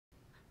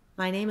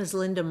My name is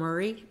Linda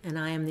Murray, and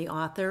I am the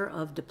author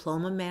of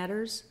Diploma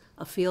Matters,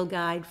 a field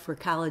guide for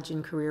college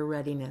and career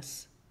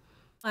readiness.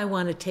 I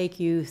want to take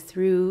you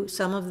through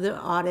some of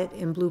the audit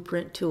and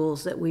blueprint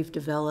tools that we've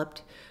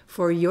developed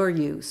for your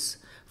use,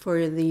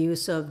 for the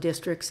use of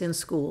districts and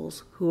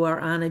schools who are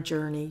on a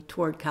journey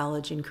toward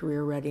college and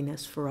career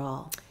readiness for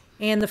all.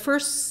 And the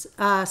first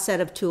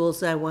set of tools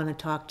that I want to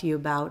talk to you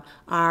about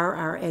are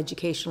our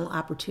educational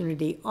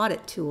opportunity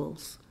audit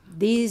tools.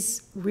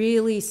 These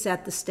really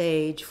set the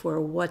stage for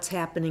what's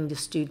happening to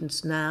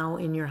students now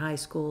in your high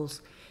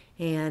schools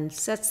and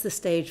sets the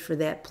stage for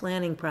that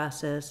planning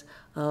process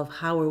of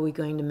how are we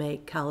going to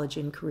make college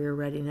and career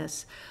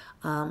readiness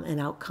an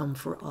outcome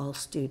for all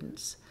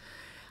students.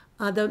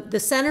 The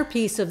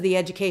centerpiece of the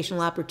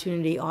educational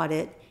opportunity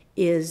audit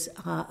is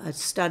a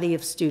study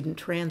of student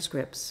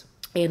transcripts.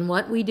 And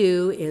what we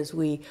do is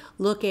we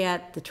look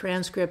at the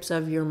transcripts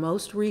of your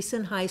most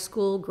recent high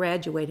school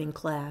graduating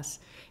class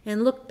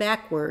and look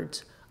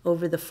backwards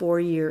over the 4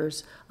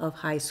 years of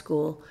high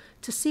school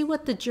to see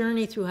what the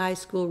journey through high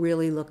school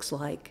really looks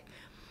like.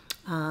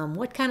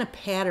 What kind of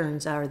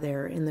patterns are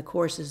there in the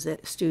courses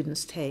that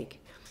students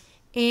take?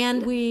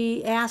 And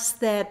we ask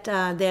that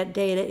that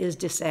data is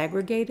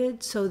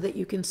disaggregated so that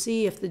you can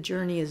see if the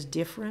journey is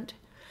different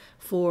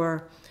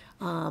for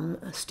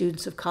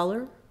students of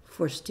color,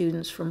 for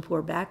students from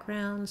poor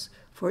backgrounds,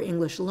 for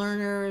English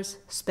learners,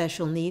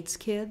 special needs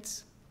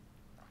kids.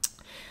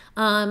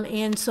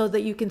 And so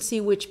that you can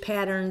see which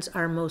patterns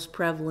are most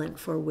prevalent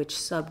for which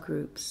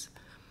subgroups.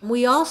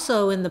 We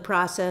also, in the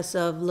process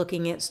of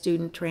looking at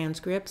student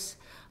transcripts,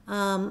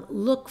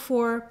 look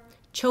for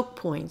choke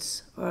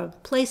points, or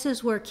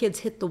places where kids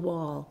hit the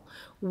wall.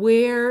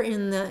 Where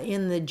in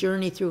the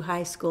journey through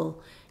high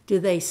school do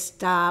they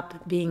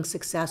stop being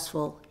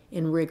successful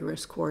in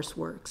rigorous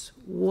courseworks?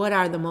 What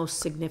are the most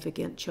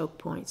significant choke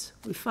points?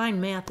 We find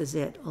math is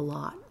it a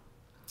lot.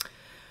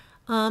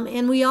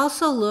 And we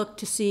also look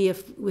to see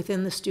if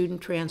within the student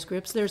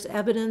transcripts there's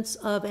evidence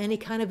of any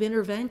kind of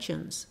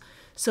interventions,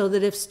 so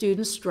that if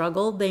students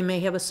struggle, they may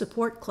have a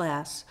support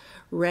class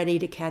ready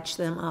to catch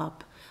them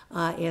up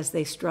as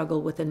they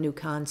struggle with a new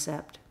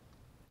concept.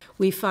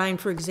 We find,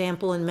 for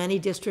example, in many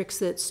districts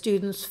that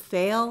students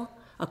fail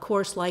a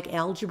course like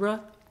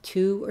algebra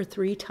 2 or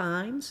 3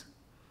 times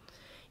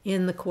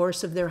in the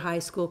course of their high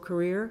school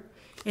career,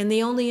 and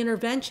the only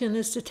intervention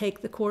is to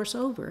take the course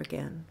over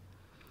again.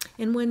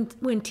 And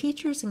when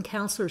teachers and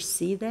counselors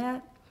see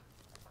that,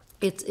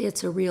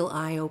 it's a real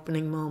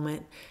eye-opening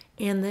moment,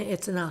 and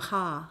it's an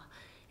aha.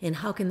 And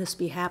how can this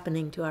be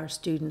happening to our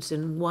students,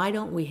 and why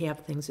don't we have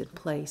things in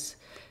place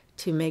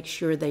to make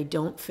sure they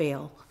don't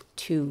fail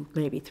 2,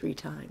 maybe 3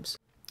 times?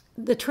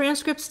 The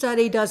transcript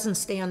study doesn't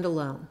stand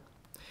alone.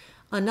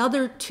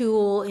 Another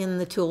tool in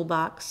the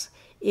toolbox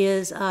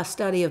is a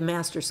study of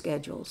master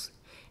schedules.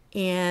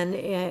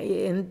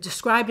 And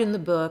described in the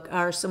book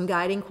are some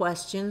guiding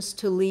questions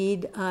to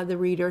lead the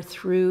reader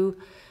through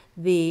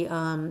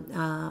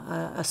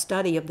a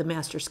study of the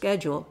master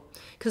schedule.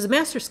 Because the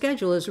master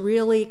schedule is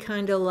really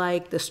kind of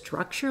like the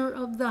structure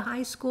of the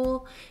high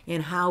school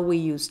and how we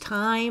use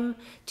time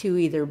to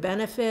either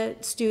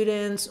benefit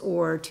students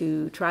or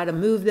to try to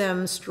move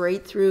them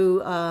straight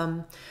through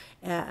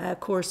a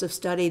course of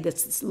study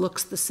that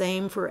looks the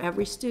same for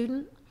every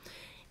student.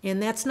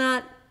 And that's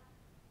not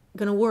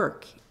going to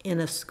work in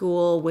a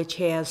school which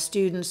has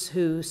students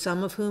who,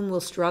 some of whom will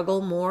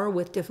struggle more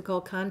with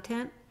difficult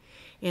content,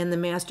 and the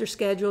master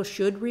schedule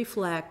should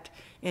reflect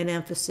an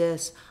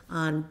emphasis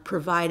on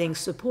providing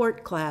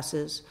support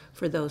classes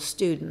for those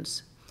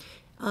students.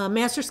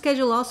 Master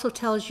schedule also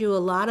tells you a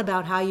lot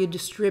about how you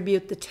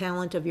distribute the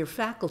talent of your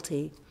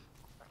faculty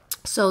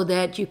so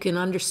that you can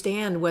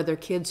understand whether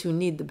kids who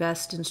need the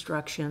best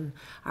instruction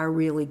are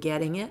really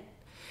getting it.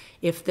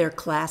 If their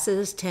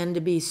classes tend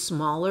to be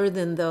smaller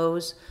than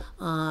those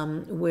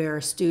where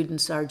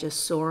students are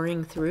just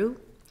soaring through,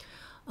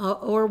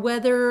 or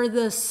whether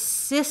the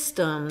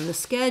system, the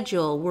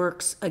schedule,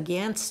 works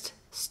against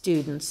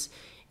students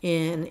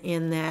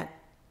in that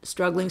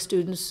struggling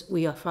students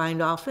we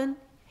find often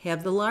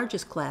have the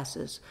largest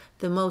classes,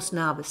 the most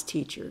novice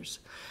teachers.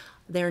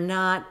 They're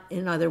not,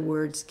 in other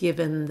words,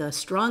 given the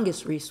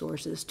strongest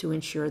resources to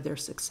ensure their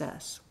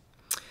success.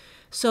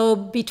 So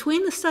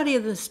between the study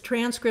of the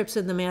transcripts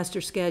and the master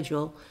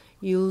schedule,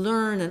 you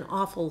learn an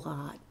awful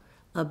lot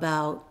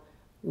about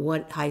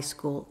what high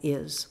school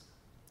is.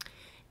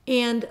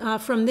 And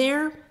from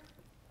there,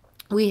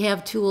 we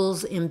have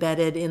tools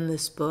embedded in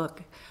this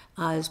book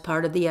as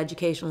part of the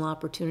educational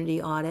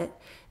opportunity audit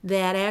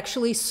that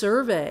actually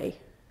survey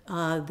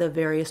the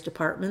various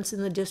departments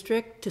in the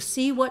district to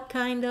see what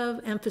kind of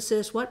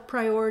emphasis, what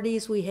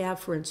priorities we have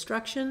for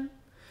instruction,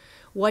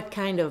 what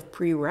kind of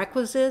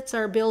prerequisites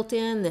are built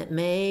in that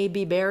may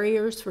be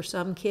barriers for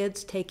some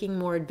kids taking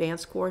more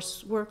advanced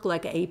coursework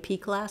like AP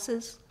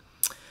classes,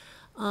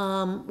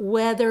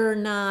 whether or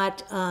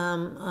not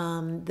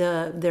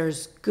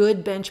there's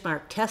good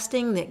benchmark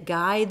testing that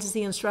guides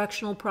the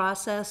instructional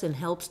process and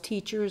helps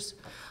teachers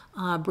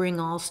bring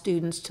all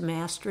students to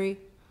mastery.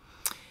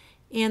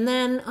 And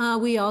then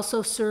we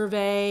also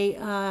survey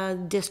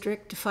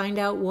district to find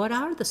out what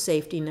are the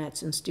safety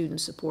nets and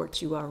student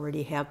supports you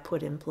already have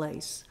put in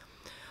place.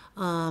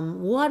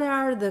 What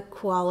are the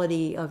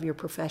quality of your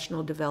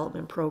professional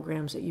development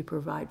programs that you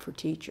provide for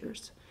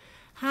teachers?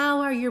 How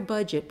are your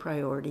budget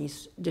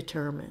priorities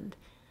determined?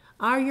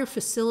 Are your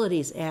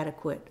facilities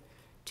adequate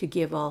to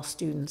give all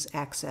students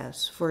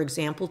access, for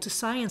example, to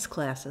science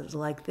classes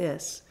like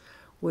this,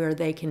 where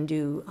they can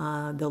do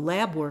the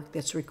lab work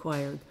that's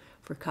required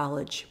for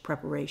college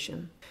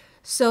preparation?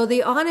 So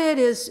the audit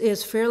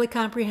is fairly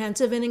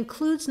comprehensive and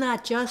includes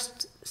not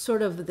just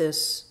sort of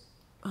this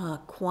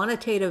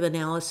quantitative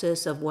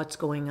analysis of what's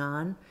going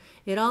on.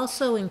 It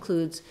also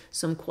includes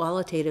some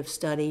qualitative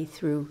study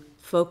through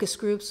focus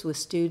groups with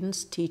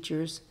students,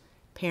 teachers,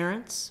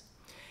 parents,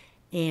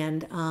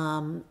 and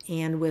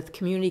with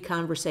community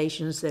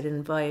conversations that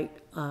invite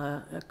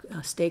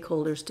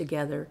stakeholders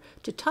together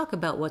to talk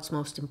about what's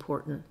most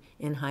important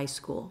in high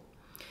school.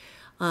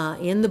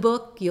 In the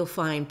book, you'll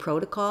find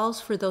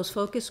protocols for those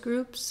focus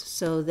groups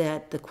so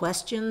that the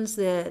questions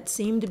that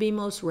seem to be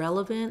most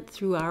relevant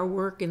through our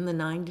work in the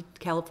 9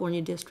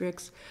 California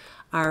districts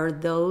are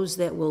those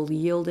that will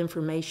yield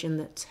information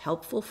that's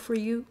helpful for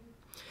you.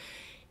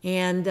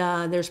 And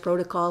there's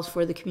protocols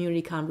for the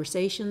community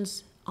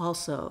conversations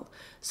also,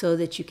 so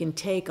that you can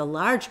take a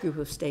large group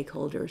of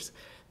stakeholders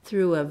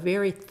through a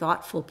very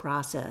thoughtful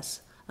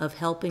process of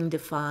helping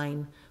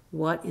define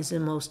what is the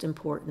most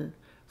important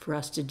for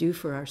us to do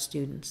for our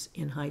students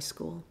in high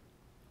school.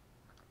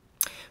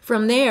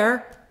 From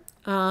there,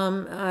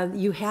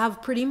 you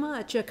have pretty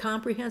much a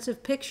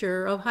comprehensive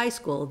picture of high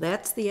school.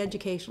 That's the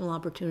Educational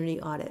Opportunity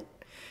Audit.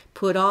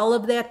 Put all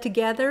of that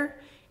together,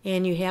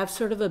 and you have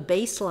sort of a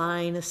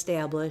baseline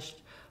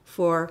established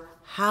for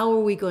how are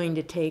we going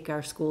to take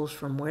our schools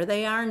from where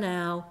they are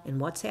now and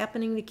what's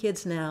happening to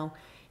kids now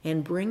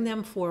and bring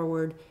them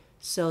forward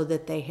so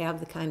that they have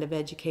the kind of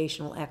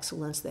educational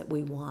excellence that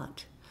we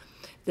want,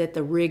 that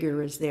the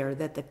rigor is there,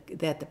 that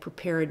the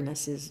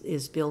preparedness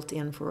is built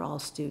in for all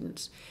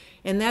students.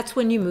 And that's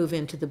when you move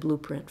into the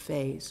blueprint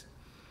phase.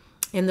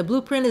 And the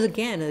blueprint is,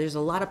 again, there's a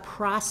lot of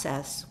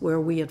process where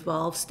we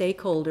involve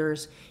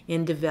stakeholders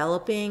in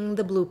developing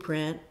the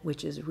blueprint,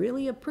 which is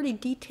really a pretty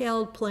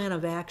detailed plan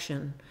of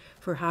action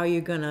for how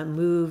you're going to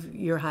move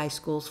your high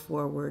schools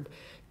forward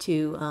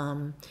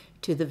to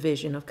the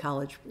vision of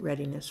college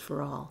readiness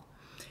for all.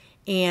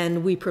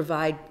 And we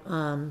provide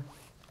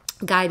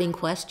guiding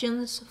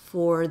questions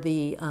for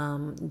the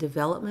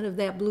development of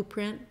that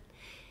blueprint,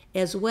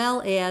 as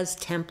well as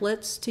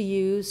templates to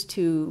use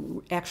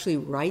to actually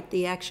write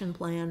the action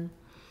plan.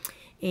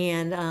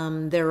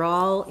 And they're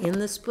all in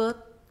this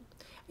book,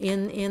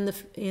 in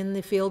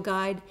the field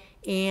guide,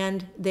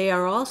 and they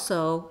are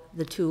also,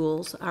 the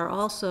tools are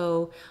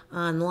also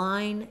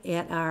online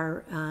at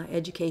our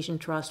Education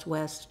Trust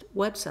West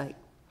website.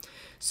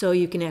 So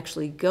you can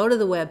actually go to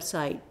the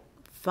website,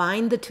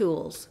 find the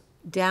tools,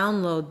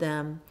 download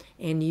them,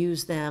 and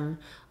use them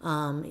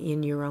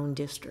in your own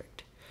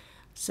district.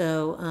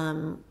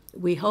 So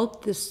we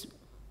hope this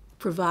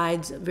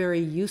provides a very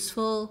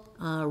useful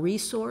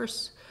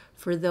resource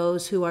for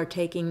those who are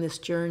taking this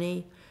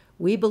journey.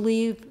 We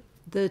believe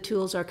the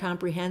tools are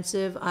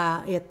comprehensive.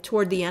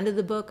 Toward the end of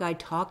the book, I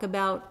talk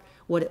about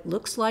what it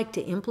looks like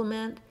to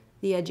implement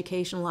the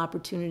Educational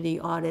Opportunity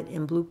Audit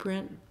and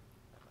Blueprint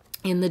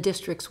in the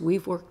districts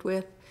we've worked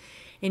with.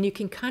 And you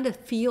can kind of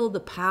feel the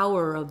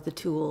power of the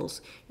tools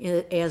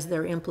as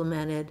they're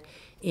implemented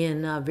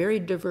in very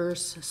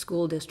diverse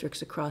school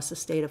districts across the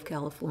state of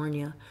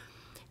California,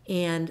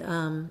 and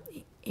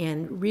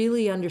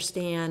really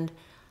understand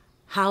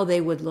how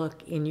they would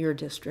look in your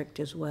district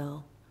as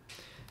well.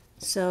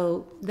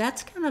 So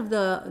that's kind of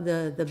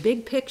the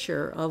big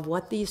picture of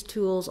what these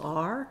tools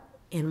are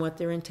and what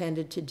they're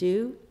intended to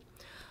do.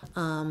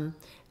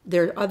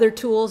 There are other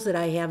tools that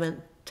I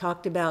haven't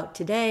talked about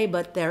today,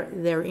 but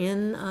they're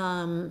in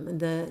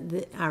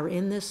are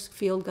in this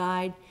field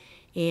guide,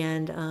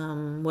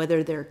 and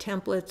whether they're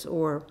templates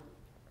or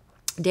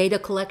data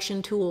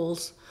collection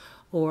tools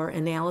or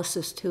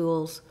analysis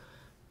tools,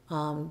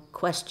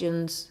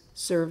 questions,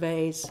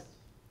 surveys,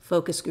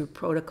 focus group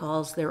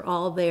protocols, they're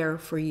all there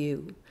for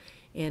you.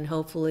 And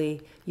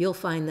hopefully you'll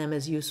find them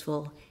as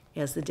useful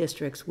as the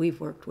districts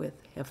we've worked with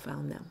have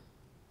found them.